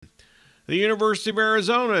The University of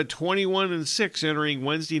Arizona, 21-6, entering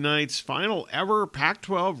Wednesday night's final ever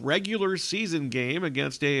Pac-12 regular season game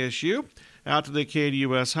against ASU. Out to the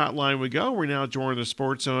KDUS hotline we go. We're now joined the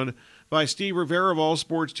Sports Zone by Steve Rivera of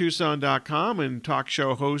AllSportsTucson.com and talk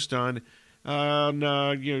show host on.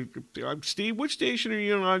 Steve, which station are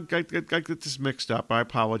you on? I get this mixed up. I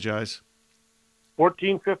apologize.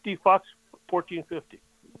 1450 Fox, 1450.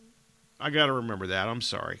 I got to remember that. I'm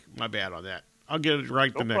sorry. My bad on that. I'll get it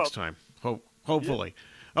right the next time. Hopefully.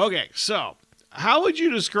 Yeah. Okay, so how would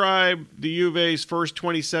you describe the U of A's first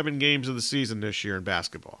 27 games of the season this year in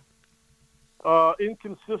basketball?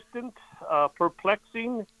 Inconsistent,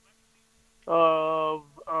 perplexing. Those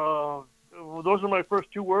are my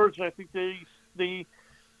first two words, and I think they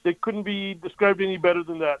couldn't be described any better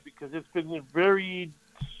than that because it's been very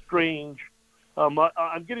strange.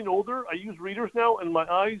 I'm getting older. I use readers now, and my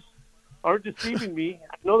eyes aren't deceiving me.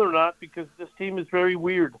 No, they're not, because this team is very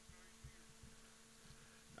weird.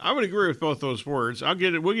 I would agree with both those words. We'll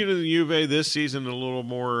get into the U of A this season a little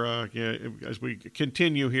more as we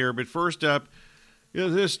continue here. But first up, the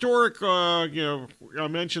historic. I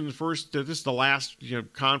mentioned first that this is the last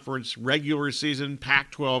conference regular season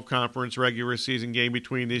Pac-12 conference regular season game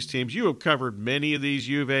between these teams. You have covered many of these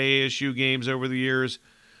U of A ASU games over the years.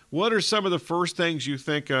 What are some of the first things you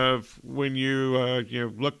think of when you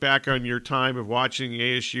look back on your time of watching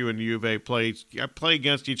ASU and U of A play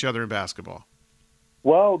against each other in basketball?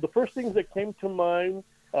 Well, the first things that came to mind,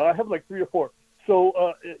 I have like three or four.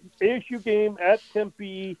 So ASU game at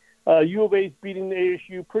Tempe, U of A is beating the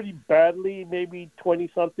ASU pretty badly, maybe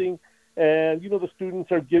 20-something. And, the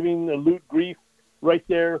students are giving Lute grief right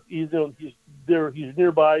there. He's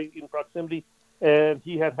nearby in proximity. And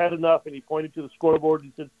he had ed enough, and he pointed to the scoreboard.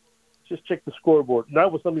 He said, just check the scoreboard. And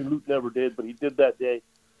that was something Lute never did, but he did that day.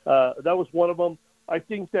 That was one of them. I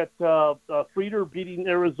think that Frieder beating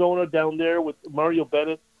Arizona down there with Mario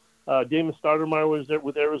Bennett, Damon Stoudemire was there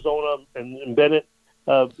with Arizona and Bennett,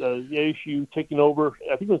 the ASU taking over.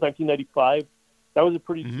 I think it was 1995. That was a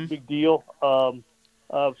pretty big deal.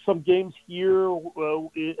 Some games here,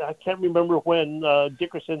 I can't remember when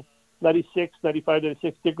Dickerson, 96, 95,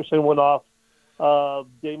 96, Dickerson went off.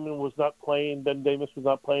 Damon was not playing. Ben Davis was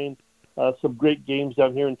not playing. Some great games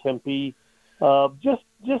down here in Tempe. Just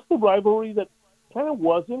the rivalry that kind of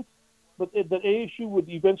wasn't, but that ASU would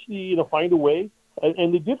eventually, find a way,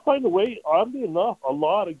 and they did find a way. Oddly enough, a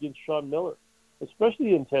lot against Sean Miller,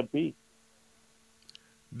 especially in Tempe.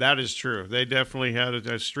 That is true. They definitely had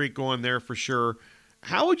a streak going there for sure.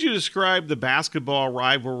 How would you describe the basketball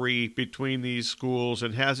rivalry between these schools,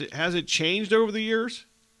 and has it changed over the years?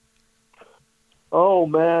 Oh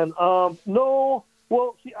man, no.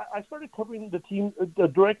 Well, see, I started covering the team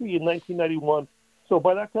directly in 1991. So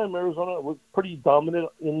by that time, Arizona was pretty dominant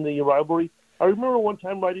in the rivalry. I remember one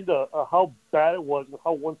time writing how bad it was and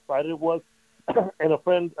how one-sided it was, and a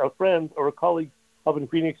friend or a colleague up in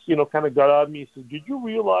Phoenix, kind of got on me and said, "Did you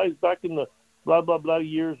realize back in the blah blah blah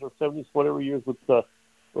years or 70s, whatever years with the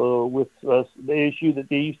ASU that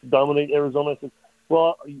they used to dominate Arizona?" I said,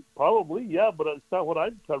 "Well, probably, yeah, but it's not what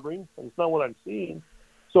I'm covering, and it's not what I'm seeing."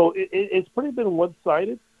 So it's pretty been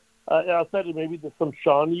one-sided, outside of maybe some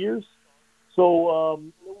Sean years. So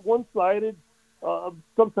one-sided,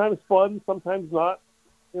 sometimes fun, sometimes not,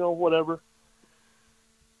 whatever.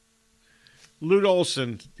 Lute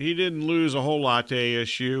Olson, he didn't lose a whole lot to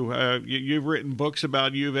ASU. You've written books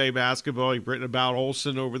about U of A basketball. You've written about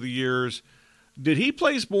Olson over the years. Did he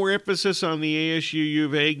place more emphasis on the ASU U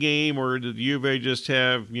of A game, or did the U of A just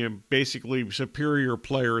have basically superior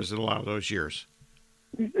players in a lot of those years?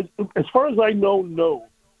 As far as I know, no.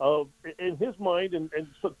 In his mind, and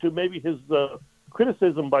to maybe his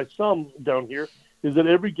criticism by some down here, is that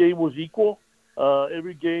every game was equal.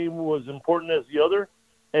 Every game was important as the other.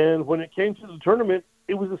 And when it came to the tournament,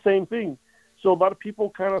 it was the same thing. So a lot of people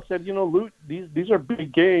kind of said, Lute, these are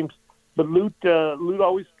big games. But Lute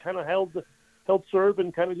always kind of held serve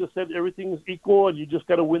and kind of just said everything is equal and you just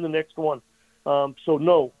got to win the next one. So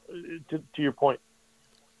no, to your point.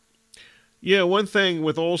 Yeah, one thing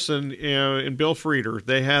with Olson and Bill Frieder,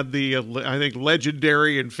 they had the, I think,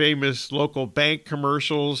 legendary and famous local bank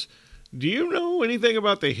commercials. Do you know anything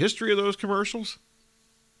about the history of those commercials?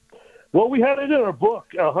 Well, we had it in our book,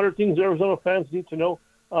 100 Things Arizona Fans Need to Know.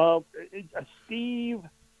 Steve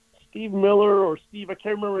Miller, or Steve, I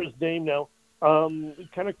can't remember his name now,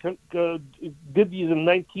 kind of did these in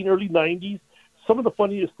early 90s. Some of the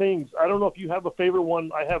funniest things. I don't know if you have a favorite one.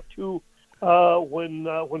 I have two. When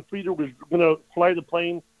Frieder was going to fly the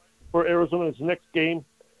plane for Arizona's next game,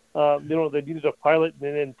 they needed a pilot,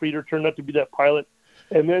 and then Frieder turned out to be that pilot.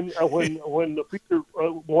 And then when the Frieder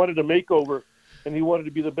wanted a makeover, and he wanted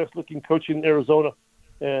to be the best-looking coach in Arizona,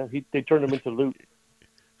 and they turned him into Lute.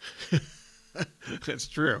 That's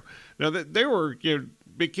true. Now they were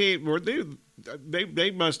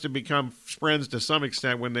they must have become friends to some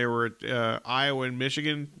extent when they were at Iowa and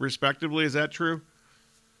Michigan, respectively. Is that true?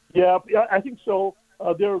 Yeah, I think so.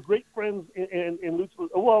 They were great friends in Lute's,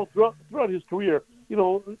 well, throughout his career,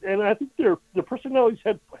 and I think their personalities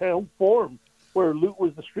had form where Lute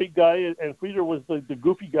was the straight guy and Frieder was the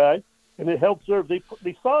goofy guy, and it helped serve. They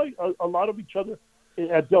saw a lot of each other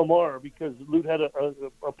at Del Mar because Lute had a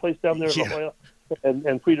place down there in La Jolla,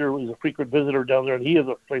 and Frieder was a frequent visitor down there, and he has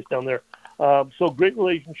a place down there. So great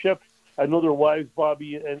relationship. I know their wives,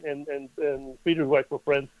 Bobby and Frieder's wife, were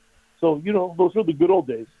friends. So, those were the good old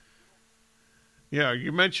days. Yeah,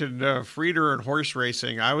 you mentioned Frieder and horse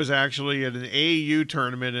racing. I was actually at an AAU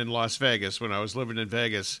tournament in Las Vegas when I was living in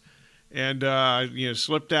Vegas, and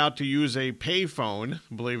slipped out to use a payphone.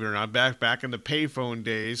 Believe it or not, back in the payphone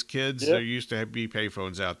days, kids there used to be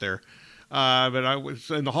payphones out there. But I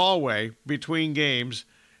was in the hallway between games,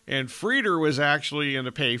 and Frieder was actually in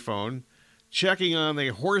a payphone, checking on the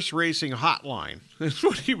horse racing hotline. That's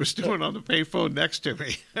what he was doing on the payphone next to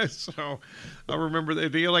me. So I remember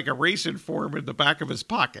they had like a racing form in the back of his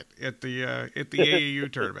pocket at the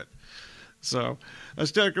AAU tournament. So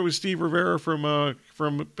let's talk with Steve Rivera from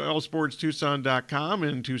allsportstucson.com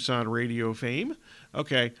and Tucson radio fame.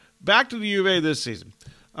 Okay, back to the U of A this season.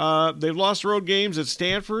 They've lost road games at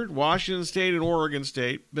Stanford, Washington State, and Oregon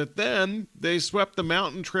State, but then they swept the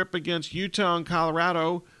mountain trip against Utah and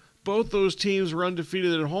Colorado. Both those teams were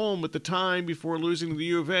undefeated at home at the time before losing to the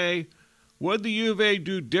U of A. What did the U of A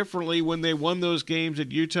do differently when they won those games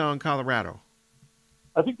at Utah and Colorado?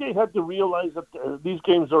 I think they had to realize that these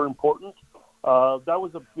games are important. That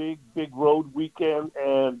was a big road weekend,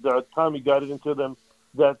 and Tommy got it into them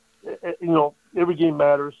that, every game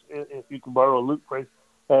matters, if you can borrow a Luke phrase.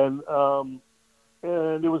 And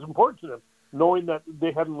it was important to them, knowing that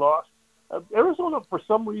they hadn't lost. Arizona, for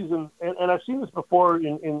some reason, and I've seen this before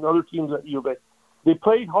in other teams at U of A, they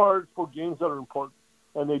play hard for games that are important,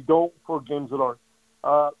 and they don't for games that aren't.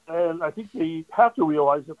 And I think they have to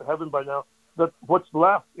realize, if they haven't by now, that what's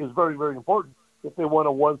left is very, very important if they want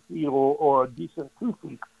a 1 seed or a decent 2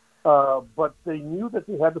 seed. But they knew that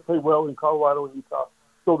they had to play well in Colorado and Utah,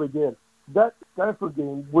 so they did. That Stanford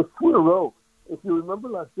game was 2 in a row. If you remember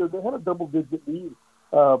last year, they had a double-digit lead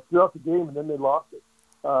throughout the game, and then they lost it.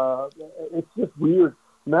 It's just weird.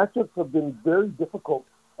 Matchups have been very difficult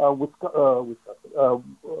with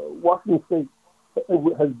Washington State.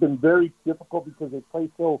 It has been very difficult because they play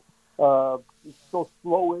so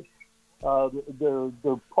slowish.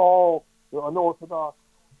 They're tall, they're unorthodox.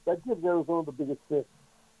 That gives Arizona the biggest hit.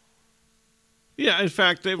 Yeah, in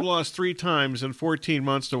fact, they've lost 3 times in 14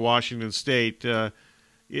 months to Washington State.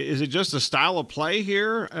 Is it just a style of play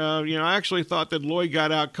here? I actually thought that Lloyd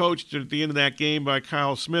got out-coached at the end of that game by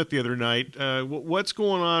Kyle Smith the other night. What's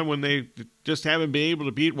going on when they just haven't been able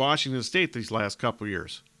to beat Washington State these last couple of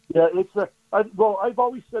years? Yeah, I've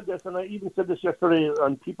always said this, and I even said this yesterday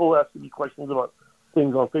on people asking me questions about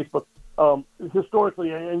things on Facebook.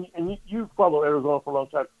 Historically, and you follow Arizona for a long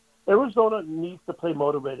time, Arizona needs to play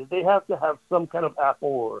motivated. They have to have some kind of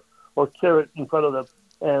apple or carrot in front of them,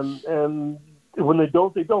 and when they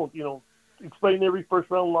don't, they don't. Explain every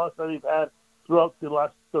first-round loss that they've had throughout the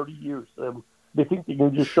last 30 years. They think they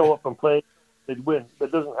can just show up and play, they'd win.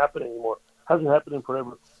 That doesn't happen anymore. Hasn't happened in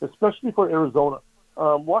forever, especially for Arizona.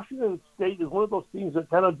 Washington State is one of those teams that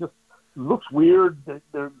kind of just looks weird.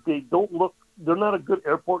 They don't look. They're not a good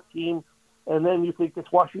airport team. And then you think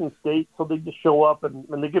it's Washington State, so they just show up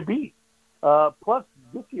and they get beat. Plus,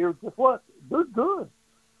 this year, guess what? They're good.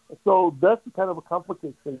 So that's kind of a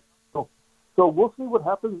complicated thing. So we'll see what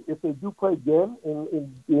happens if they do play again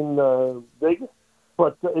in Vegas.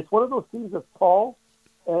 But it's one of those teams that's tall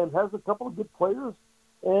and has a couple of good players.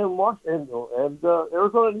 And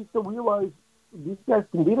Arizona needs to realize these guys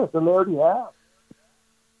can beat us, and they already have.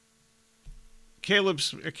 Caleb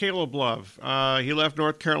Love, he left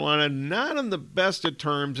North Carolina not on the best of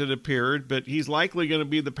terms, it appeared, but he's likely going to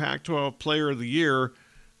be the Pac-12 Player of the Year.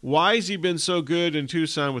 Why has he been so good in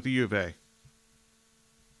Tucson with the U of A?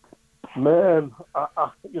 Man,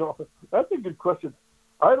 that's a good question.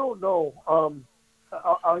 I don't know.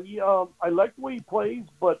 I like the way he plays,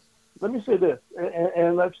 but let me say this,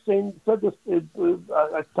 and I've said this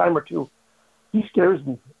a time or two. He scares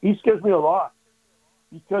me. He scares me a lot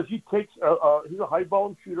because he takes. He's a high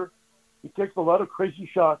volume shooter. He takes a lot of crazy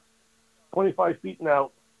shots, 25 feet and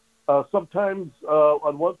out. Sometimes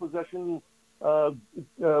on one possession, one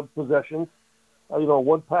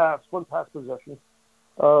pass possession.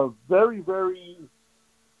 Very, very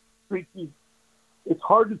streaky. it's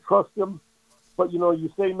hard to trust him. But, you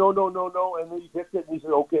say no, no, no, no, and then he hits it, and he says,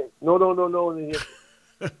 okay, no, no, no, no, and then he hits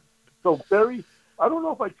it. So, Barry, I don't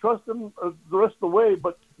know if I trust him the rest of the way,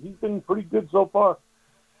 but he's been pretty good so far.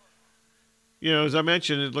 As I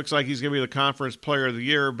mentioned, it looks like he's going to be the conference player of the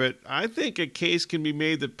year, but I think a case can be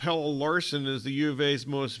made that Pelle Larsson is the U of A's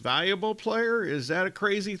most valuable player. Is that a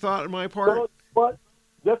crazy thought on my part? But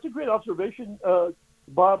that's a great observation,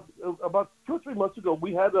 Bob. About 2 or 3 months ago,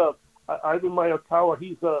 we had Ivan Mayakawa.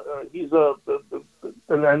 He's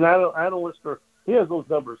an analyst, or he has those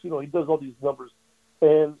numbers. He does all these numbers,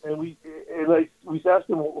 and we asked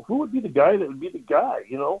him, well, who would be the guy that would be the guy?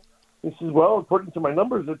 He says, well, according to my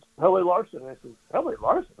numbers, it's Pelle Larsson. And I said, Pelle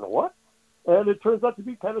Larsson, what? And it turns out to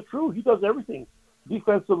be kind of true. He does everything,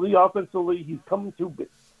 defensively, offensively. He's coming to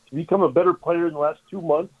become a better player in the last 2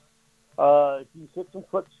 months. He's hit some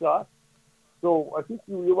quick shots. So I think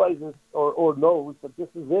he realizes or knows that this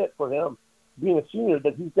is it for him, being a senior,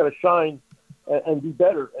 that he's got to shine and be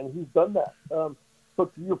better, and he's done that. So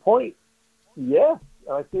to your point, yes,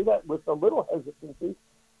 I say that with a little hesitancy,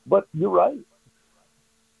 but you're right.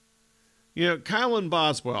 Kylan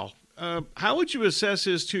Boswell, how would you assess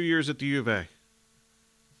his 2 years at the U of A?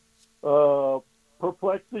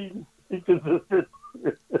 Perplexing, inconsistent.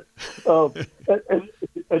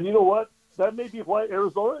 And you know what? That may be why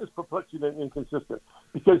Arizona is perplexing and inconsistent,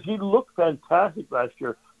 because he looked fantastic last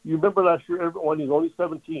year. You remember last year, everyone, he's only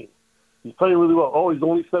 17. He's playing really well. Oh, he's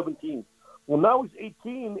only 17. Well, now he's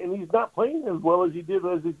 18, and he's not playing as well as he did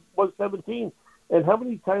as he was 17. And how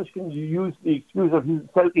many times can you use the excuse of he's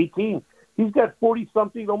 18? He's got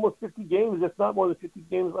 40-something, almost 50 games. That's not more than 50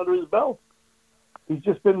 games under his belt. He's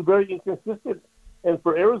just been very inconsistent. And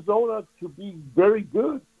for Arizona to be very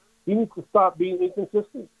good, he needs to stop being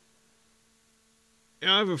inconsistent.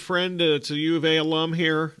 I have a friend that's a U of A alum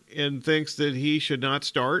here and thinks that he should not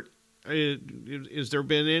start. Has there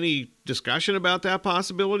been any discussion about that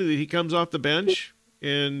possibility, that he comes off the bench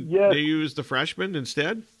and yes. They use the freshman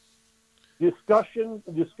instead? Discussions,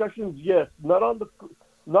 yes.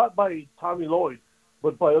 Not by Tommy Lloyd,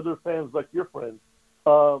 but by other fans like your friend.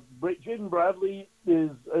 Jaden Bradley has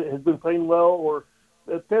been playing well, or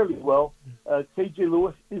fairly well. KJ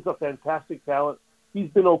Lewis is a fantastic talent. He's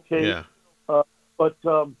been okay. Yeah. But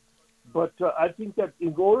I think that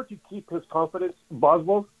in order to keep his confidence,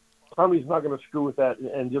 Boswell, Tommy's not going to screw with that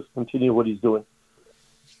and just continue what he's doing.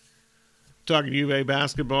 Talking U of A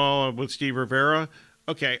basketball with Steve Rivera.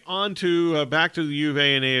 Okay, on to back to the U of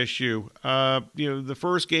A and ASU. The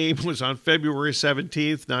first game was on February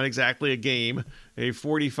 17th, not exactly a game. A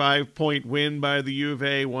 45-point win by the U of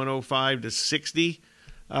A, 105-60.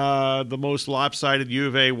 The most lopsided U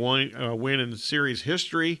of A win in series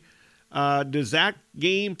history. Does that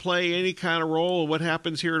game play any kind of role in what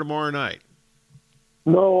happens here tomorrow night?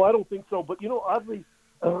 No, I don't think so. But, oddly,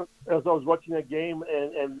 as I was watching that game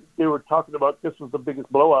and they were talking about this was the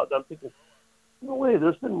biggest blowout, I'm thinking, no way,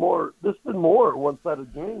 there's been more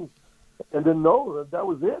one-sided games. And then, no, that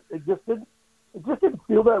was it. It just didn't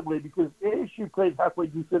feel that way, because ASU played halfway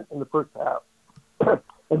decent in the first half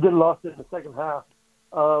and then lost it in the second half.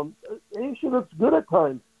 ASU looks good at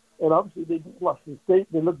times. And obviously, they beat Washington State.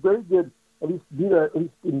 They look very good, at least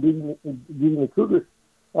in beating the Cougars.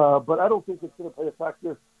 But I don't think it's going to play a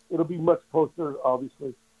factor. It'll be much closer,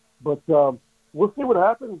 obviously. But we'll see what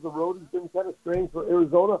happens. The road has been kind of strange for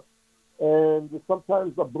Arizona, and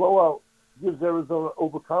sometimes a blowout gives Arizona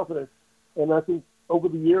overconfidence. And I think over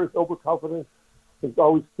the years, overconfidence has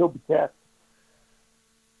always killed the cat.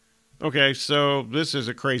 Okay, so this is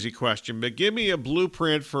a crazy question, but give me a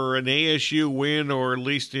blueprint for an ASU win, or at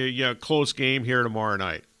least a close game here tomorrow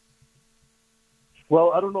night.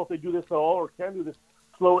 Well, I don't know if they do this at all or can do this.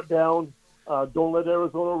 Slow it down. Don't let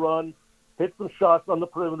Arizona run. Hit some shots on the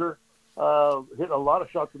perimeter. Hit a lot of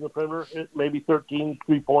shots on the perimeter. Hit maybe 13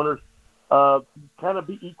 three-pointers. Kind of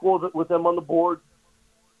be equal with them on the board.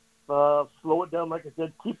 Slow it down, like I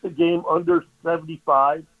said. Keep the game under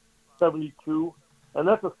 75, 72. And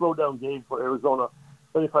that's a slow-down game for Arizona,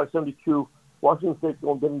 75-72. Washington State's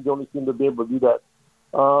going to be the only team to be able to do that.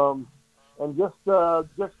 And just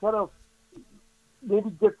kind of maybe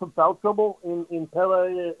get some foul trouble in Pelle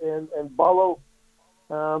and Balo.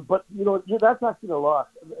 But, that's asking a lot,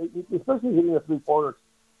 especially hitting the three-pointers.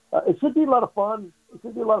 It should be a lot of fun. I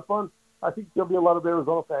think there'll be a lot of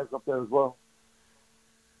Arizona fans up there as well.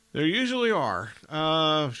 There usually are.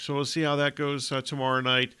 So we'll see how that goes tomorrow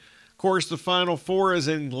night. Of course, the Final Four is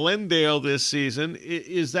in Glendale this season.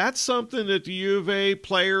 Is that something that the U of A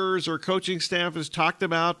players or coaching staff has talked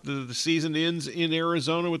about? The season ends in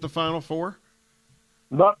Arizona with the Final Four?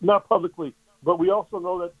 Not publicly, but we also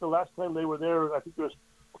know that the last time they were there, I think there was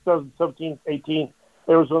 2017-18,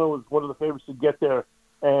 Arizona was one of the favorites to get there,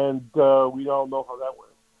 and we all know how that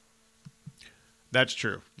went. That's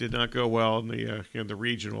true. Did not go well in the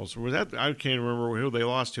regionals. Was that, I can't remember who they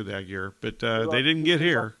lost to that year, but they didn't get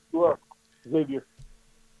here. Xavier.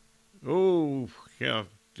 Oh, yeah.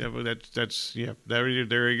 That's yeah. There you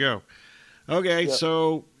go. Okay, Yeah.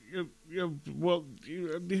 so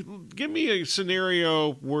give me a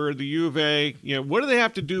scenario where the U of A, what do they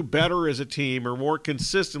have to do better as a team or more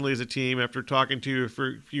consistently as a team? After talking to you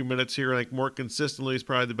for a few minutes here, like more consistently is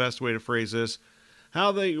probably the best way to phrase this.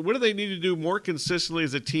 What do they need to do more consistently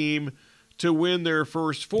as a team to win their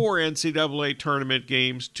first 4 NCAA tournament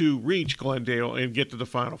games to reach Glendale and get to the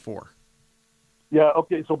Final Four? Yeah,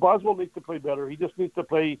 okay, so Boswell needs to play better. He just needs to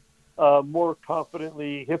play more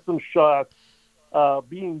confidently, hit some shots,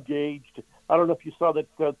 be engaged. I don't know if you saw that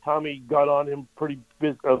Tommy got on him pretty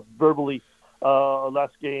verbally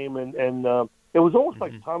last game, and it was almost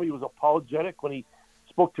like Tommy was apologetic when he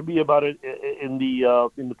spoke to me about it in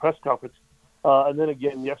the press conference. And then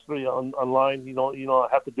again yesterday online, I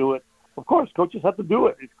have to do it. Of course, coaches have to do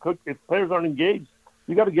it. If players aren't engaged,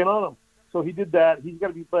 you got to get on them. So he did that. He's got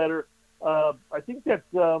to be better. I think that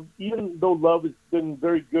even though Love has been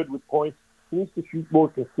very good with points, he needs to shoot more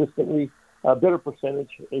consistently, better percentage,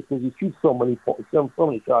 because he shoots so many points, so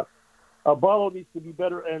many shots. Barlow needs to be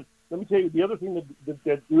better. And let me tell you, the other thing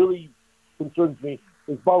that really concerns me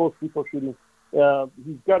is Barlow's free throw shooting.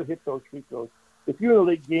 He's got to hit those free throws. If you're in a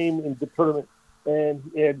late game in the tournament and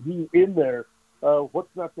he's in there, what's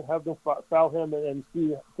not to have them foul him and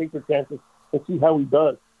take their chances and see how he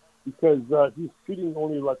does? Because he's shooting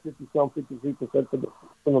only like 53%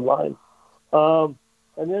 from the line. And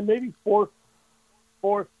then maybe fourth.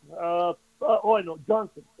 I know,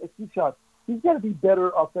 Johnson, a few shots. He's got to be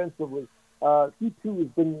better offensively. He too has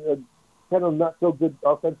been kind of not so good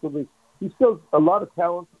offensively. He's still a lot of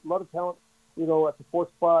talent. At the 4th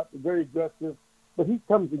spot, very aggressive. But he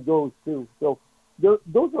comes and goes too. So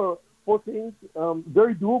those are 4 things,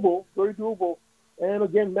 very doable. And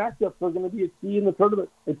again, matchups are going to be a key in the tournament.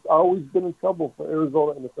 It's always been in trouble for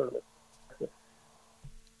Arizona in the tournament.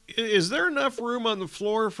 Is there enough room on the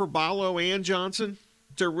floor for Barlow and Johnson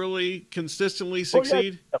to really consistently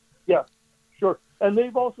succeed? Yeah, sure. And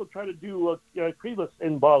they've also tried to do Krivas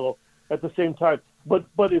and Barlow at the same time. But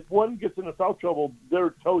if one gets into foul trouble,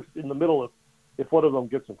 they're toast in the middle if one of them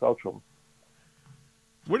gets in foul trouble.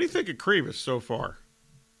 What do you think of Krivas so far?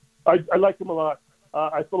 I like him a lot.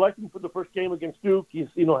 I liked him for the first game against Duke. He's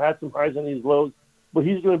had some highs and his lows, but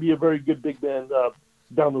he's going to be a very good big man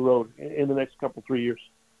down the road in the next 3 years.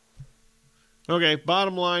 Okay,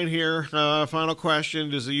 bottom line here, final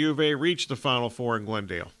question. Does the U of A reach the Final Four in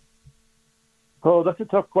Glendale? Oh, that's a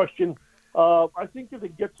tough question. I think if they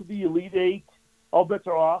get to the Elite Eight, all bets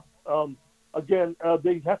are off. Again,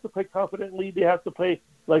 they have to play confidently. They have to play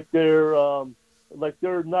like they're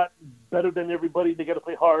not better than everybody. They got to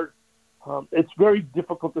play hard. It's very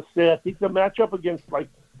difficult to say. I think the matchup against like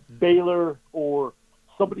Baylor or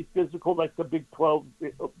somebody physical like the Big 12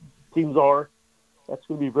 teams are, that's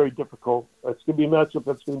going to be very difficult. It's going to be a matchup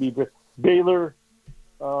that's going to be Baylor,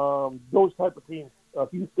 those type of teams.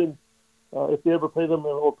 Houston, if they ever play them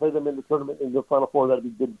or play them in the tournament in the Final Four, that'd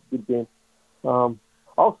be a good game.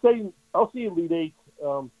 I'll see Elite Eight,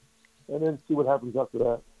 and then see what happens after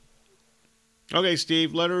that. Okay,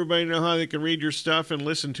 Steve, let everybody know how they can read your stuff and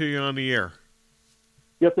listen to you on the air.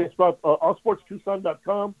 Yeah, thanks, Bob.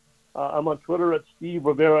 allsportstucson.com. I'm on Twitter at Steve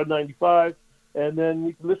Rivera 95. And then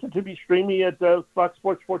you can listen to me streaming at Fox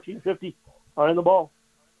Sports 1450 on the ball.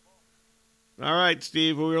 All right,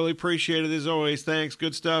 Steve. We really appreciate it as always. Thanks.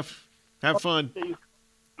 Good stuff. Have fun.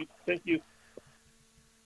 Thank you.